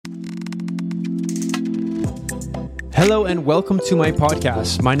Hello and welcome to my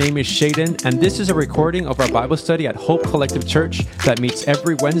podcast. My name is Shaden, and this is a recording of our Bible study at Hope Collective Church that meets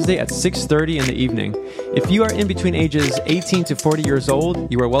every Wednesday at 6:30 in the evening. If you are in between ages 18 to 40 years old,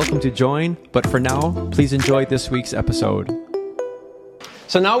 you are welcome to join. But for now, please enjoy this week's episode.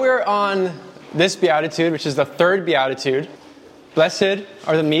 So now we're on this beatitude, which is the third beatitude. Blessed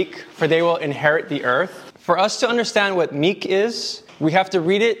are the meek, for they will inherit the earth. For us to understand what meek is, we have to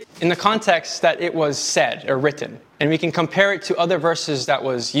read it in the context that it was said or written. And we can compare it to other verses that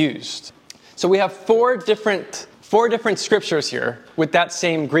was used. So we have four different scriptures here with that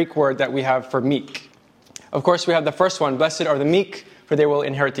same Greek word that we have for meek. Of course, we have the first one, blessed are the meek, for they will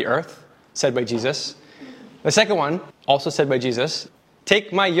inherit the earth, said by Jesus. The second one, also said by Jesus,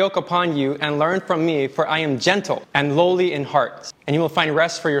 take my yoke upon you and learn from me, for I am gentle and lowly in heart, and you will find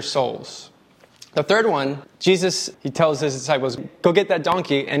rest for your souls. The third one, Jesus, he tells his disciples, go get that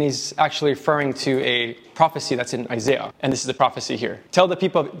donkey, and he's actually referring to a prophecy that's in Isaiah, and this is the prophecy here. Tell the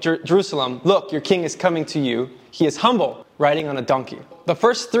people of Jerusalem, look, your king is coming to you. He is humble, riding on a donkey. The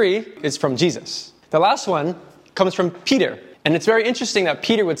first three is from Jesus. The last one comes from Peter, and it's very interesting that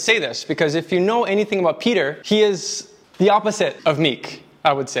Peter would say this, because if you know anything about Peter, he is the opposite of meek,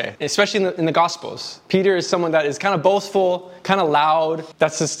 I would say, especially in the Gospels. Peter is someone that is kind of boastful, kind of loud.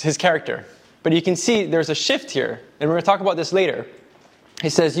 That's his character. But you can see there's a shift here, and we're going to talk about this later. He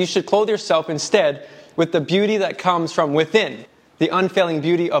says, you should clothe yourself instead with the beauty that comes from within, the unfailing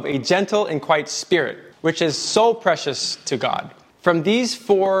beauty of a gentle and quiet spirit, which is so precious to God. From these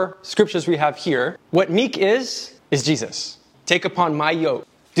four scriptures we have here, what meek is Jesus. Take upon my yoke.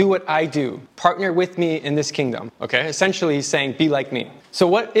 Do what I do. Partner with me in this kingdom. Okay? Essentially, he's saying, be like me. So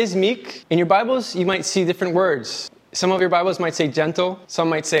what is meek? In your Bibles, you might see different words. Some of your Bibles might say gentle, some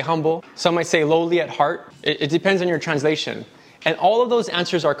might say humble, some might say lowly at heart. It depends on your translation. And all of those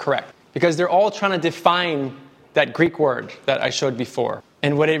answers are correct because they're all trying to define that Greek word that I showed before.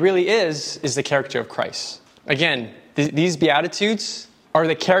 And what it really is the character of Christ. Again, these Beatitudes are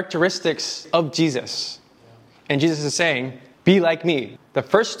the characteristics of Jesus. And Jesus is saying, be like me. The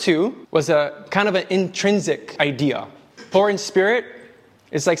first two was a kind of an intrinsic idea. Poor in spirit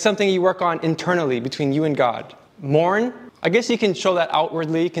is like something you work on internally between you and God. Mourn, I guess you can show that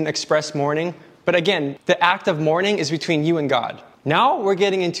outwardly, you can express mourning. But again, the act of mourning is between you and God. Now we're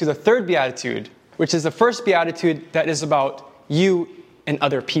getting into the third beatitude, which is the first beatitude that is about you and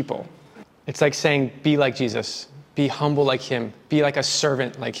other people. It's like saying, be like Jesus, be humble like him, be like a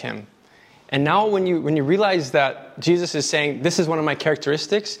servant like him. And now when you realize that Jesus is saying, this is one of my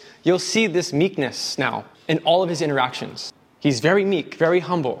characteristics, you'll see this meekness now in all of his interactions. He's very meek, very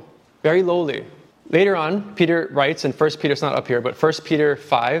humble, very lowly. Later on, Peter writes, and 1 Peter's not up here, but 1 Peter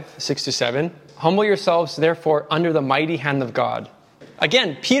 5, 6-7, humble yourselves, therefore, under the mighty hand of God.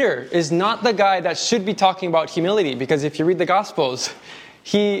 Again, Peter is not the guy that should be talking about humility, because if you read the Gospels,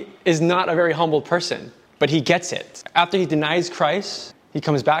 he is not a very humble person, but he gets it. After he denies Christ, he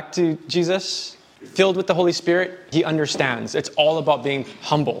comes back to Jesus, filled with the Holy Spirit, he understands. It's all about being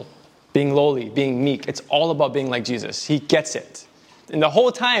humble, being lowly, being meek. It's all about being like Jesus. He gets it. And the whole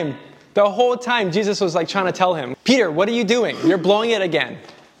time, Jesus was like trying to tell him, Peter, what are you doing? You're blowing it again.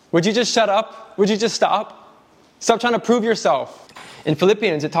 Would you just shut up? Would you just stop? Stop trying to prove yourself. In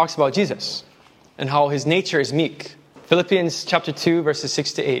Philippians, it talks about Jesus and how his nature is meek. Philippians chapter 2, verses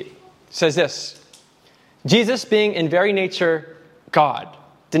 6-8 says this, Jesus being in very nature God,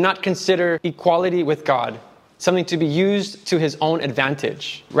 did not consider equality with God something to be used to his own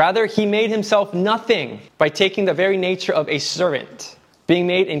advantage. Rather, he made himself nothing by taking the very nature of a servant, being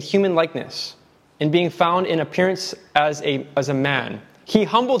made in human likeness, and being found in appearance as a man. He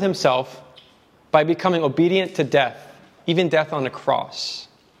humbled himself by becoming obedient to death, even death on the cross.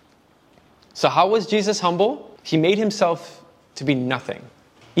 So how was Jesus humble? He made himself to be nothing,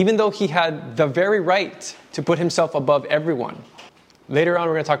 even though he had the very right to put himself above everyone. Later on,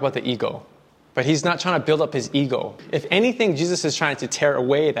 we're going to talk about the ego, but he's not trying to build up his ego. If anything, Jesus is trying to tear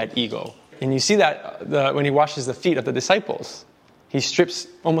away that ego. And you see that when he washes the feet of the disciples. He strips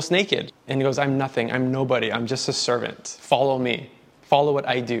almost naked and he goes, I'm nothing, I'm nobody, I'm just a servant. Follow me, follow what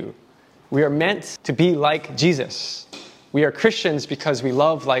I do. We are meant to be like Jesus. We are Christians because we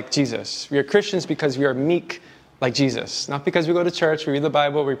love like Jesus. We are Christians because we are meek like Jesus. Not because we go to church, we read the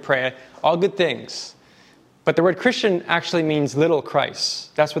Bible, we pray, all good things. But the word Christian actually means little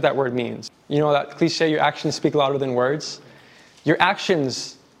Christ. That's what that word means. You know that cliche, your actions speak louder than words? Your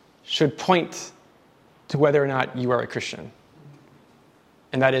actions should point to whether or not you are a Christian.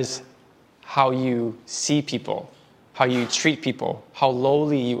 And that is how you see people, how you treat people, how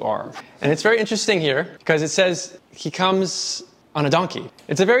lowly you are. And it's very interesting here because it says he comes on a donkey.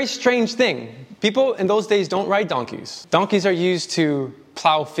 It's a very strange thing. People in those days don't ride donkeys. Donkeys are used to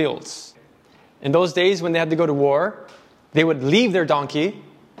plow fields. In those days when they had to go to war, they would leave their donkey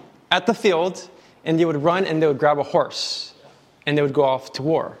at the field and they would run and they would grab a horse and they would go off to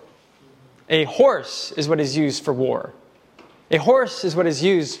war. A horse is what is used for war. A horse is what is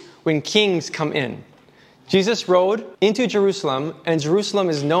used when kings come in. Jesus rode into Jerusalem, and Jerusalem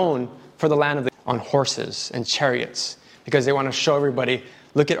is known for the land on horses and chariots because they want to show everybody,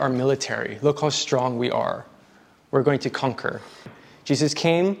 look at our military, look how strong we are. We're going to conquer. Jesus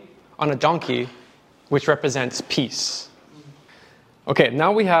came on a donkey, which represents peace. Okay,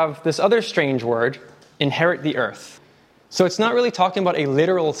 now we have this other strange word, inherit the earth. So it's not really talking about a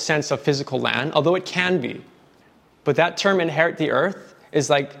literal sense of physical land, although it can be. But that term, inherit the earth, is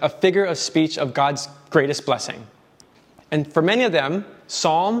like a figure of speech of God's greatest blessing. And for many of them,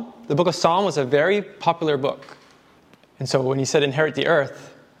 the book of Psalm was a very popular book. And so when he said inherit the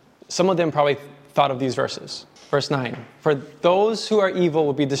earth, some of them probably thought of these verses. Verse 9, for those who are evil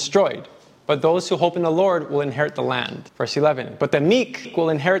will be destroyed, but those who hope in the Lord will inherit the land. Verse 11, but the meek will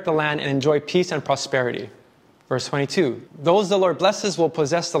inherit the land and enjoy peace and prosperity. Verse 22, those the Lord blesses will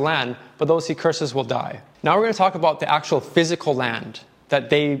possess the land, but those he curses will die. Now we're going to talk about the actual physical land that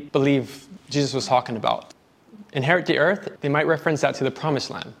they believe Jesus was talking about. Inherit the earth, they might reference that to the promised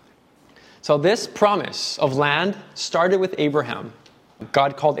land. So this promise of land started with Abraham.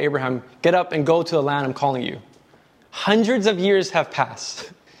 God called Abraham, get up and go to the land I'm calling you. Hundreds of years have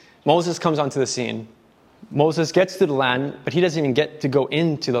passed. Moses comes onto the scene. Moses gets to the land, but he doesn't even get to go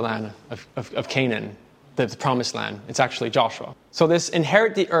into the land of Canaan. The promised land. It's actually Joshua. So this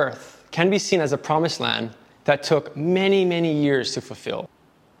inherit the earth can be seen as a promised land that took many, many years to fulfill.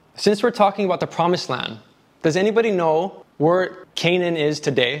 Since we're talking about the promised land, does anybody know where Canaan is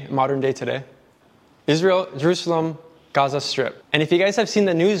today, modern day today? Israel, Jerusalem, Gaza Strip. And if you guys have seen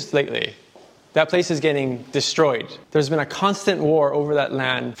the news lately, that place is getting destroyed. There's been a constant war over that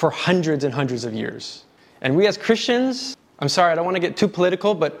land for hundreds and hundreds of years. And we as Christians, I'm sorry, I don't want to get too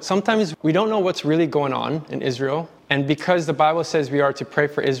political, but sometimes we don't know what's really going on in Israel. And because the Bible says we are to pray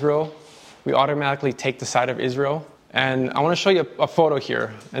for Israel, we automatically take the side of Israel. And I want to show you a photo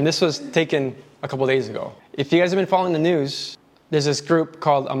here. And this was taken a couple days ago. If you guys have been following the news, there's this group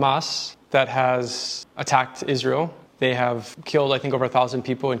called Hamas that has attacked Israel. They have killed, I think, over 1,000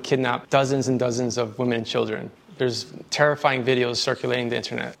 people and kidnapped dozens and dozens of women and children. There's terrifying videos circulating the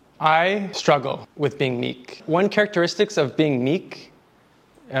internet. I struggle with being meek. One characteristic of being meek,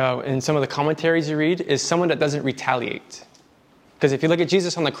 in some of the commentaries you read, is someone that doesn't retaliate. Because if you look at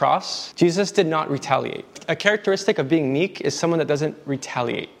Jesus on the cross, Jesus did not retaliate. A characteristic of being meek is someone that doesn't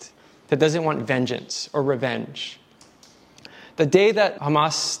retaliate, that doesn't want vengeance or revenge. The day that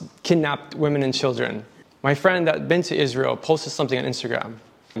Hamas kidnapped women and children, my friend that had been to Israel posted something on Instagram,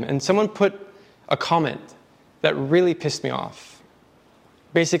 and someone put a comment that really pissed me off.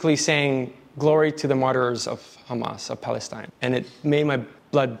 Basically saying, glory to the martyrs of Hamas, of Palestine. And it made my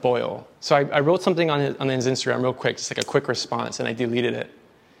blood boil. So I wrote something on his Instagram real quick, just like a quick response, and I deleted it.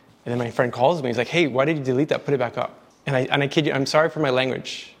 And then my friend calls me, he's like, hey, why did you delete that? Put it back up. And I kid you, I'm sorry for my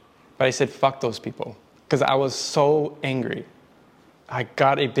language, but I said, fuck those people. Because I was so angry. I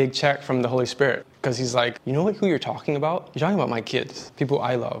got a big check from the Holy Spirit. Because he's like, you know who you're talking about? You're talking about my kids, people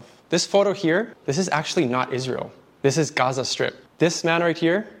I love. This photo here, this is actually not Israel. This is Gaza Strip. This man right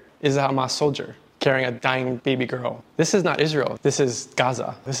here is a Hamas soldier carrying a dying baby girl. This is not Israel. This is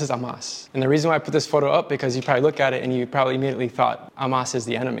Gaza. This is Hamas. And the reason why I put this photo up, because you probably look at it and you probably immediately thought, Hamas is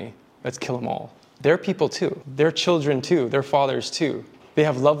the enemy. Let's kill them all. They're people too. They're children too. They're fathers too. They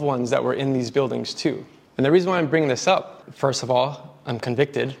have loved ones that were in these buildings too. And the reason why I'm bringing this up, first of all, I'm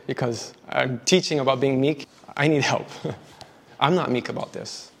convicted because I'm teaching about being meek. I need help. I'm not meek about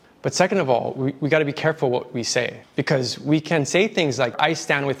this. But second of all, we got to be careful what we say, because we can say things like, I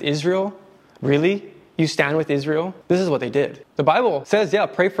stand with Israel. Really? You stand with Israel? This is what they did. The Bible says, yeah,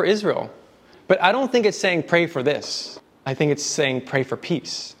 pray for Israel. But I don't think it's saying pray for this. I think it's saying pray for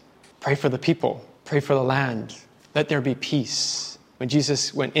peace. Pray for the people. Pray for the land. Let there be peace. When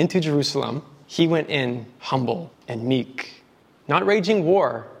Jesus went into Jerusalem, he went in humble and meek. Not raging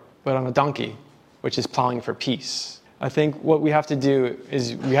war, but on a donkey, which is plowing for peace. I think what we have to do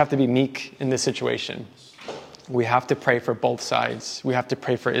is we have to be meek in this situation. We have to pray for both sides. We have to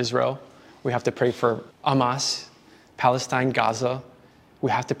pray for Israel. We have to pray for Hamas, Palestine, Gaza. We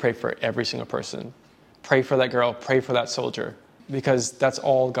have to pray for every single person. Pray for that girl. Pray for that soldier. Because that's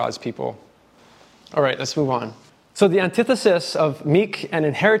all God's people. All right, let's move on. So the antithesis of meek and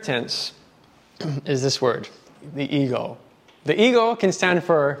inheritance is this word, the ego. The ego can stand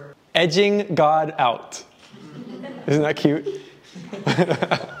for edging God out. Isn't that cute?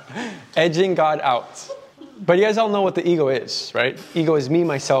 Edging God out. But you guys all know what the ego is, right? Ego is me,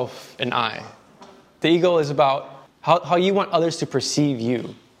 myself, and I. The ego is about how you want others to perceive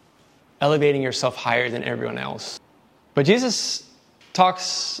you, elevating yourself higher than everyone else. But Jesus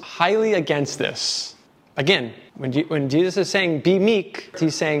talks highly against this. Again, when Jesus is saying, be meek,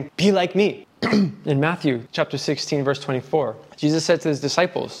 he's saying, be like me. In Matthew chapter 16, verse 24, Jesus said to his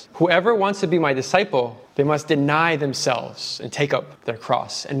disciples, whoever wants to be my disciple, they must deny themselves and take up their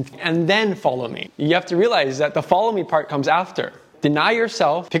cross and then follow me. You have to realize that the follow me part comes after. Deny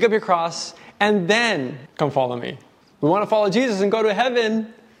yourself, pick up your cross, and then come follow me. We want to follow Jesus and go to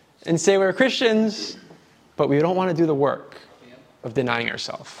heaven and say we're Christians, but we don't want to do the work of denying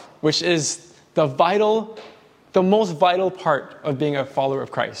ourselves, which is the most vital part of being a follower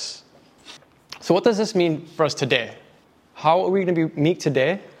of Christ. So what does this mean for us today? How are we going to be meek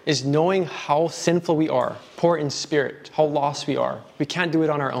today is knowing how sinful we are, poor in spirit, how lost we are. We can't do it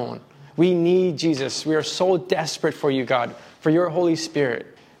on our own. We need Jesus. We are so desperate for you, God, for your Holy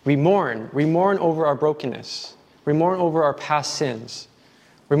Spirit. We mourn over our brokenness. We mourn over our past sins.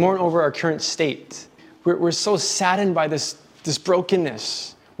 We mourn over our current state. We're so saddened by this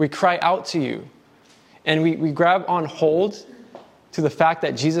brokenness. We cry out to you. And we grab on hold to the fact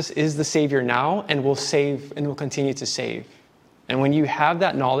that Jesus is the Savior now and will save and will continue to save. And when you have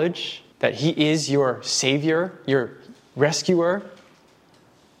that knowledge that He is your Savior, your rescuer,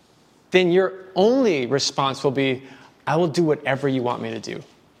 then your only response will be, I will do whatever you want me to do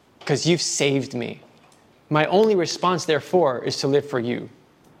because you've saved me. My only response, therefore, is to live for you.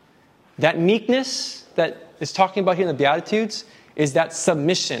 That meekness that is talking about here in the Beatitudes is that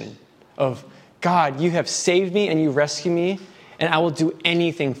submission of, God, you have saved me and you rescued me, and I will do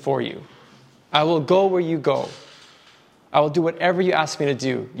anything for you. I will go where you go. I will do whatever you ask me to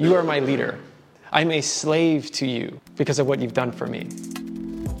do. You are my leader. I'm a slave to you because of what you've done for me.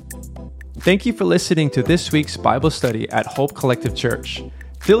 Thank you for listening to this week's Bible study at Hope Collective Church.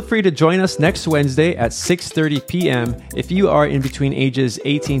 Feel free to join us next Wednesday at 6:30 p.m. if you are in between ages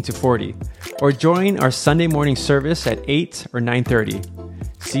 18 to 40, or join our Sunday morning service at 8 or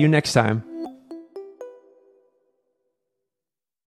 9:30. See you next time.